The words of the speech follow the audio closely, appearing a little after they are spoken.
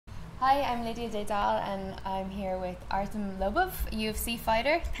Hi, I'm Lydia Dedal and I'm here with Artem Lobov, UFC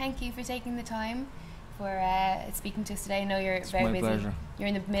fighter. Thank you for taking the time for speaking to us today. I know you're It's very my busy. pleasure. You're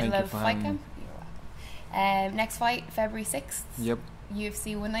in the middle Thank you of for fight having camp. You're welcome. Next fight, February 6th. Yep.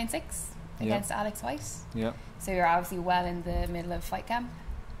 UFC 196 against Alex White. Yep. So you're obviously well in the middle of fight camp.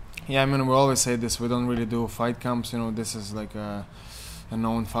 Yeah, I mean, we always say this. We don't really do fight camps. You know, this is like a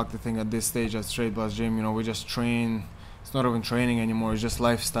known fact. I think at this stage at Straight Blast Gym, you know, we just train. It's not even training anymore. It's just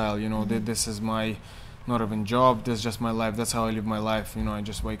lifestyle. You know, this is my not even job. This is just my life. That's how I live my life. You know, I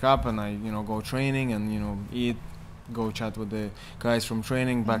just wake up and I, go training and eat, go chat with the guys from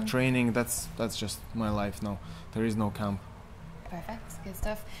training, back training. That's just my life now. There is no camp. Perfect, good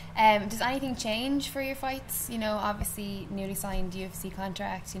stuff. Does anything change for your fights? You know, obviously newly signed UFC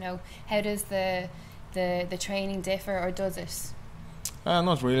contract. You know, how does the training differ, or does it?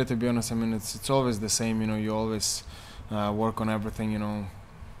 Not really, to be honest. I mean, it's always the same. You know, you always work on everything. You know,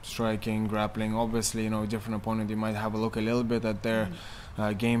 striking, grappling. Obviously, different opponent. You might have a look a little bit at their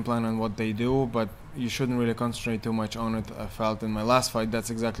game plan and what they do, but you shouldn't really concentrate too much on it. I felt in my last fight that's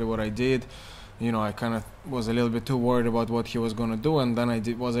exactly what I did. I kind of was a little bit too worried about what he was going to do, and then I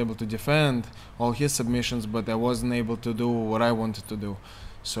was able to defend all his submissions, but I wasn't able to do what I wanted to do.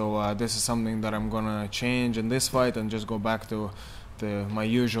 So this is something that I'm going to change in this fight and just go back to my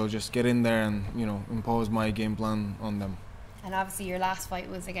usual, just get in there and, impose my game plan on them. And obviously your last fight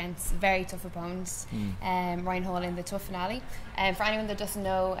was against very tough opponents, Ryan Hall in the tough finale. For anyone that doesn't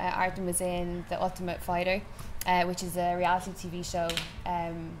know, Artem was in The Ultimate Fighter, which is a reality TV show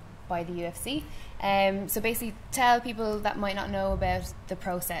by the UFC. So basically tell people that might not know about the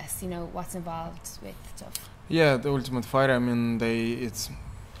process, what's involved with tough. Yeah, The Ultimate Fighter, I mean, it's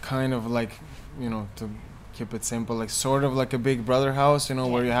kind of like, to keep it simple, like sort of like a Big Brother house,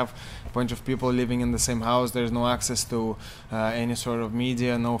 where you have a bunch of people living in the same house. There's no access to any sort of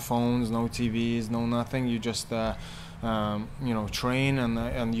media, no phones, no TVs, no nothing. You just train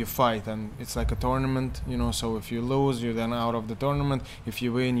and you fight, and it's like a tournament, so if you lose, you're then out of the tournament. If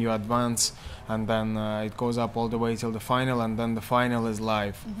you win, you advance, and then it goes up all the way till the final, and then the final is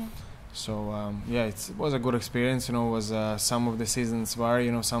live. So it was a good experience. It was some of the seasons vary.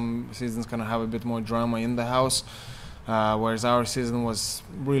 Some seasons kind of have a bit more drama in the house, whereas our season was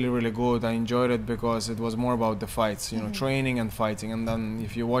really, really good. I enjoyed it because it was more about the fights, training and fighting. And then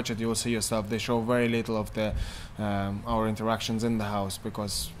if you watch it, you will see yourself. They show very little of the our interactions in the house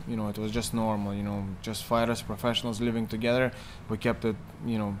because it was just normal. Just fighters, professionals living together. We kept it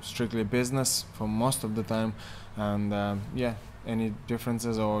strictly business for most of the time, and any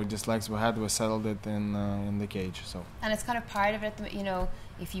differences or dislikes we had, we settled it in the cage. So. And it's kind of part of it,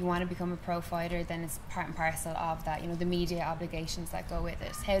 if you want to become a pro fighter, then it's part and parcel of that, the media obligations that go with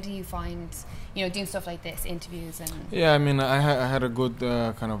it. How do you find, doing stuff like this, interviews and... Yeah, I mean, I had a good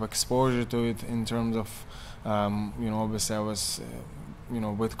kind of exposure to it in terms of, obviously I was,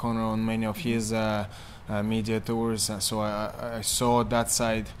 with Conor on many of his media tours, so I saw that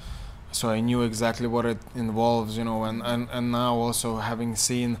side. So I knew exactly what it involves, and now also having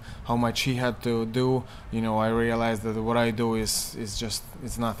seen how much he had to do, I realized that what I do is just,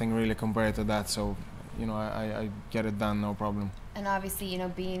 it's nothing really compared to that. So, I get it done, no problem. And obviously,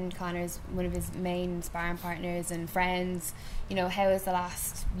 being Conor's one of his main sparring partners and friends, how has the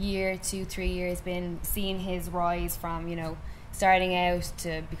last year, 2-3 years been seeing his rise from, starting out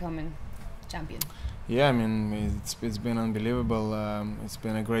to becoming champion? Yeah, I mean, it's been unbelievable. It's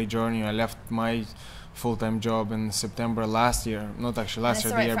been a great journey. I left my full-time job in September last year. Not actually last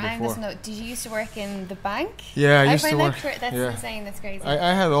year, the year before. Did you used to work in the bank? Yeah, I used to work. That's insane. That's crazy.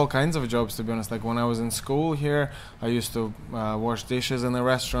 I had all kinds of jobs, to be honest. Like when I was in school here, I used to wash dishes in a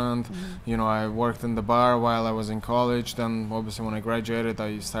restaurant. I worked in the bar while I was in college. Then, obviously, when I graduated,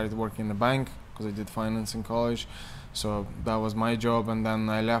 I started working in the bank because I did finance in college. So that was my job, and then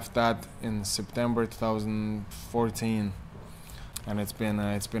I left that in September 2014, and it's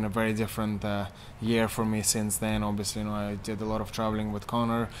been a very different year for me since then. Obviously, I did a lot of traveling with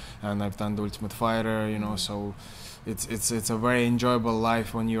Conor, and I've done The Ultimate Fighter. So it's a very enjoyable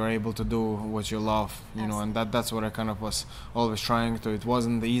life when you're able to do what you love. And that's what I kind of was always trying to. It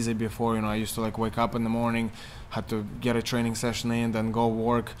wasn't easy before. I used to wake up in the morning, had to get a training session in, then go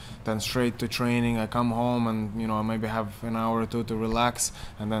work, then straight to training. I come home and I maybe have an hour or two to relax,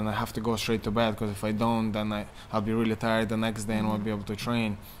 and then I have to go straight to bed, because if I don't, then I'll be really tired the next day and won't be able to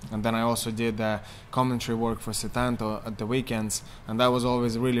train. And then I also did commentary work for Setanto at the weekends, and that was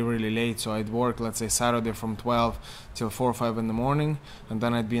always really, really late. So I'd work, let's say, Saturday from 12 till 4 or 5 in the morning, and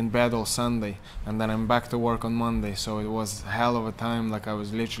then I'd be in bed all Sunday, and then I'm back to work on Monday. So it was a hell of a time. I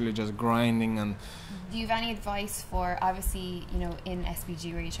was literally just grinding, and Do you have any advice for, obviously, you know, in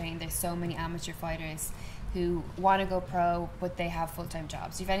SBG where you train, there's so many amateur fighters who want to go pro, but they have full-time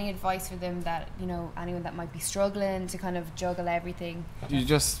jobs. Do you have any advice for them that, you know, anyone that might be struggling to kind of juggle everything? You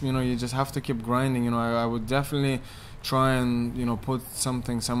just, you know, you just have to keep grinding. You know, I would definitely try and, you know, put some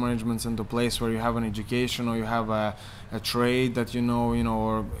arrangements into place where you have an education or you have a trade that you know,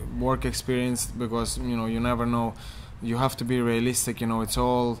 or work experience, because, you know, you never know. You have to be realistic. You know, it's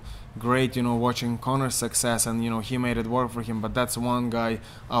all great, you know, watching Conor's success and, you know, he made it work for him, but that's one guy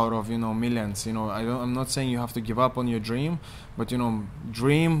out of, you know, millions. You know, I'm not saying you have to give up on your dream, but, you know,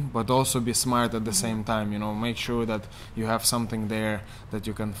 dream, but also be smart at the same time. You know, make sure that you have something there that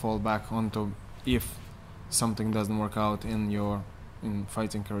you can fall back onto if something doesn't work out in your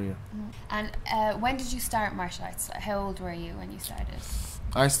fighting career. And when did you start martial arts? How old were you when you started?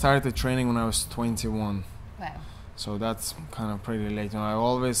 I started training when I was 21. Wow. So that's kind of pretty late. You know, I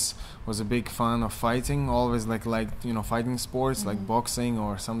always was a big fan of fighting. Always liked, you know, fighting sports like boxing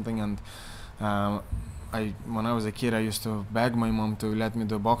or something. And when I was a kid, I used to beg my mom to let me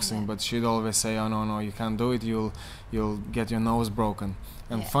do boxing, but she'd always say, "Oh no, you can't do it. You'll get your nose broken."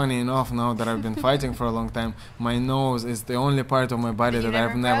 And funny enough, now that I've been fighting for a long time, my nose is the only part of my body that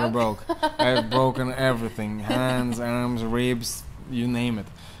I've never broke. I've broken everything: hands, arms, ribs, you name it.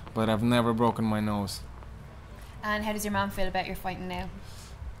 But I've never broken my nose. And how does your mom feel about your fighting now?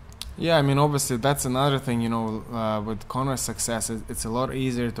 Yeah, I mean, obviously that's another thing, you know, with Conor's success, it's a lot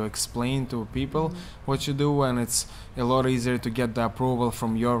easier to explain to people what you do, and it's a lot easier to get the approval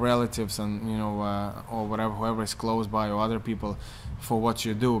from your relatives and, you know, or whatever, whoever is close by, or other people for what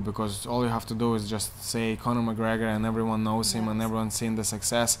you do, because all you have to do is just say Conor McGregor and everyone knows him and everyone's seen the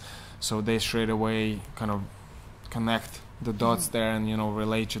success, so they straight away kind of connect the dots there and, you know,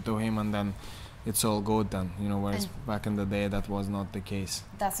 relate you to him, and then it's all good then, you know, whereas back in the day that was not the case.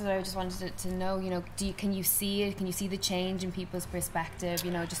 That's what I just wanted to know, you know, can you see it? Can you see the change in people's perspective, you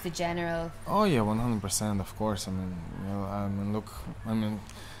know, just the general? Oh yeah, 100%, of course. I mean, you know, look,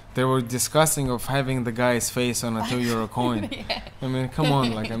 they were discussing of having the guy's face on a €2 coin. Yeah. I mean, come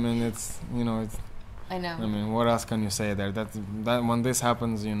on, like, I mean, it's, you know, it's, I know. I mean, what else can you say there? That when this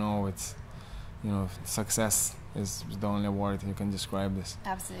happens, you know, it's, you know, success is the only word you can describe this.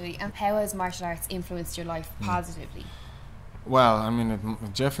 Absolutely. And how has martial arts influenced your life positively? Well, I mean,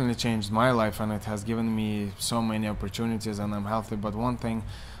 it definitely changed my life, and it has given me so many opportunities, and I'm healthy. But one thing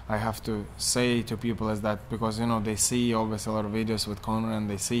I have to say to people is that, because, you know, they see obviously a lot of videos with Conor, and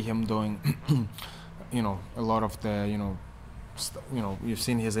they see him doing, you know, a lot of the, you know, you've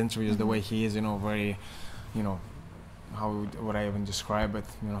seen his interviews, the way he is, you know, very, you know, how would I even describe it?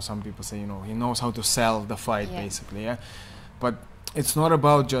 You know, some people say, you know, he knows how to sell the fight, basically, yeah. But it's not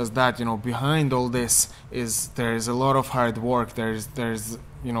about just that, you know. Behind all this there's a lot of hard work. There's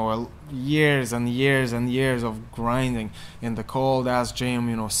you know, years and years and years of grinding in the cold ass gym,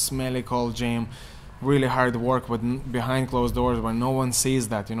 you know, smelly cold gym, really hard work, but behind closed doors where no one sees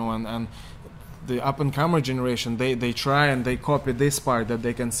that, you know. And the up-and-comer generation, they try and they copy this part that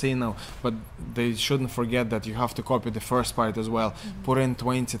they can see now, but they shouldn't forget that you have to copy the first part as well. Put in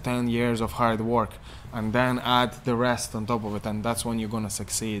 10 years of hard work, and then add the rest on top of it, and that's when you're gonna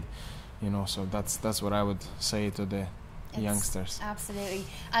succeed, you know. So that's what I would say to the youngsters. Absolutely.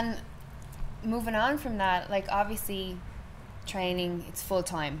 And moving on from that, like, obviously training, it's full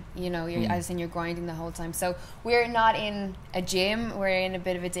time, you know, you're as in you're grinding the whole time. So we're not in a gym, we're in a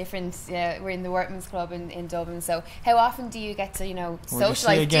bit of a different, we're in the Workman's Club in Dublin. So how often do you get to, you know,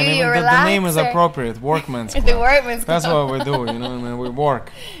 socialise? Do you relax? The name is appropriate, Workman's Club. The Workman's Club. That's what we do, you know, I mean, we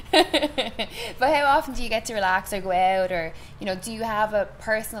work. But how often do you get to relax or go out, or, you know, do you have a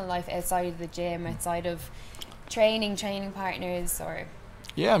personal life outside of the gym, outside of training partners, or?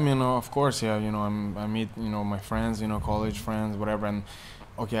 Yeah, I mean, of course, yeah, you know, I meet, you know, my friends, you know, college friends, whatever, and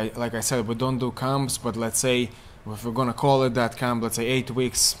okay, like I said, we don't do camps, but let's say, if we're gonna call it that camp, let's say 8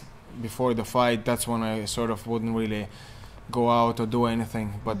 weeks before the fight, that's when I sort of wouldn't really go out or do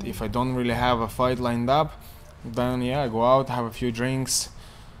anything. But if I don't really have a fight lined up, then yeah, I go out, have a few drinks.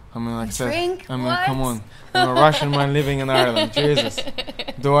 I mean, like I said, I mean, come on, I'm a Russian man living in Ireland, Jesus,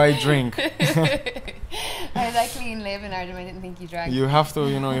 do I drink? I was actually in live in Ireland. I didn't think you drank. You have to,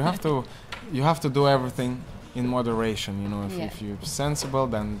 you know, you have to do everything in moderation. You know, if you're sensible,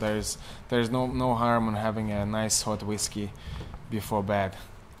 then there's no harm in having a nice hot whiskey before bed,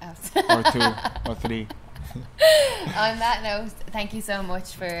 or 2 or 3. On that note, thank you so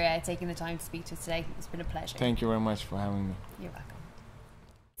much for taking the time to speak to us today. It's been a pleasure. Thank you very much for having me. You're welcome.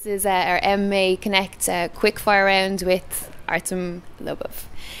 This is our MMA Connect quick fire round with Artem Lobov.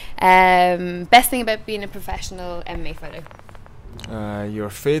 Best thing about being a professional MMA fighter? You're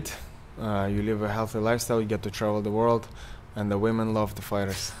fit, You live a healthy lifestyle, you get to travel the world, and the women love the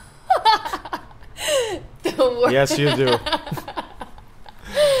fighters. Yes, you do.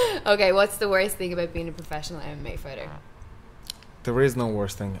 Okay, what's the worst thing about being a professional MMA fighter? There is no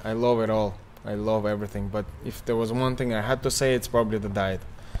worst thing. I love it all. I love everything. But if there was one thing I had to say, it's probably the diet.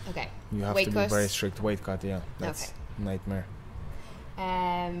 Okay. You have weight to cut? be very strict. Weight cut, yeah. That's okay. Nightmare.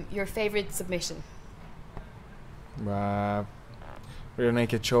 Your favorite submission? Rear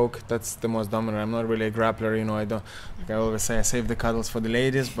naked choke. That's the most dominant. I'm not really a grappler, you know. I don't. Like I always say, I save the cuddles for the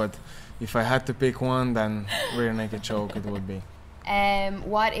ladies. But if I had to pick one, then rear naked choke it would be.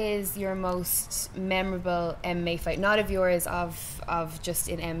 What is your most memorable MMA fight? Not of yours, of just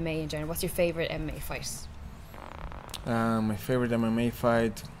in MMA in general. What's your favorite MMA fight? My favorite MMA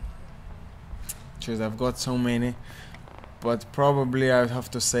fight. Jeez, I've got so many, but probably I'd have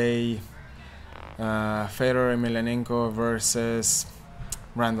to say Fedor Emelianenko versus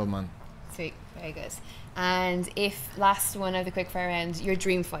Randleman. Sweet, very good. And if last one of the quickfire round, your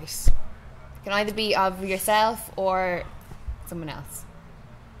dream fight can either be of yourself or someone else.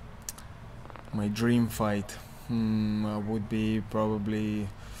 My dream fight would be probably.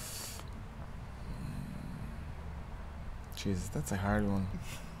 Jesus, that's a hard one.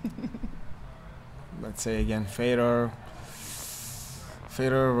 Let's say again, Fedor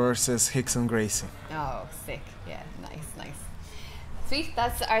versus Hickson Gracie. Oh, sick! Yeah, nice. Sweet.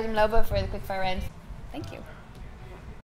 That's Artem Lobov for the quickfire round. Thank you.